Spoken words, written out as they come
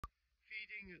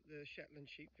Feeding at the Shetland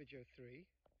sheep video 3,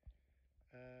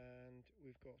 and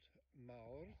we've got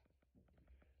Maur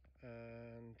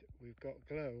and we've got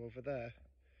Glow over there.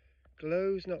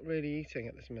 Glow's not really eating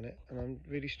at this minute, and I'm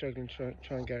really struggling to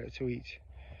try and get her to eat.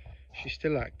 She's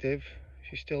still active,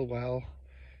 she's still well,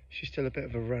 she's still a bit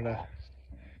of a runner.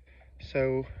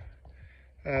 So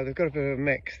they've got a bit of a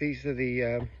mix. These are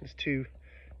there's two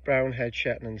brown head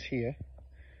Shetlands here,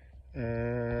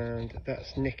 and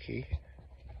that's Nikki.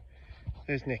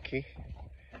 There's Nikki.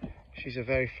 She's a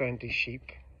very friendly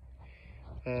sheep,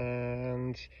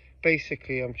 and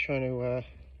basically I'm trying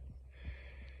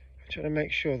to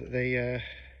make sure that they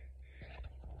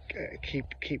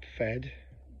keep fed.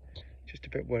 Just a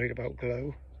bit worried about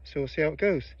Glow, so we'll see how it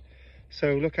goes.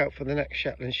 So look out for the next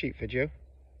Shetland sheep video.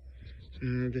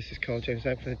 This is karl-james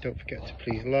Langford. Don't forget to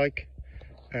please like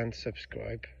and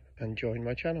subscribe and join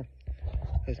my channel.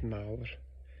 There's Maur.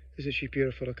 Isn't she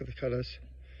beautiful? Look at the colours.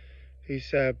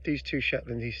 These two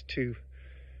Shetland, these two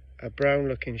brown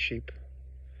looking sheep,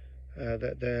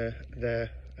 they're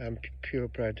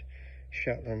purebred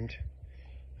Shetland,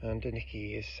 and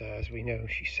Nikki is, as we know,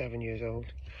 she's 7 years old.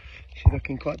 She's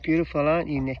looking quite beautiful, aren't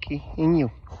you, Nikki?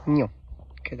 Look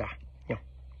at that. Look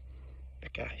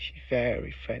at that. She's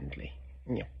very friendly.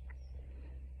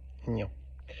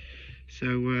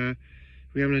 So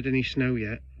we haven't had any snow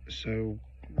yet, so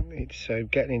it's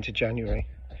getting into January.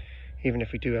 Even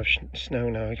if we do have snow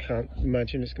now, I can't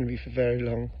imagine it's going to be for very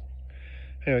long.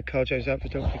 Anyway, karl-james out, but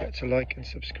don't forget to like and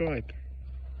subscribe.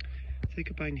 Say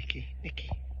goodbye, Nikki. Nikki.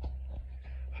 Oh,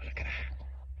 look at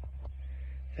that.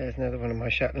 There's another one of my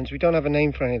Shetlands. We don't have a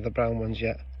name for any of the brown ones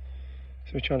yet,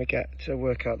 so we're trying to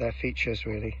work out their features,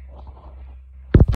 really.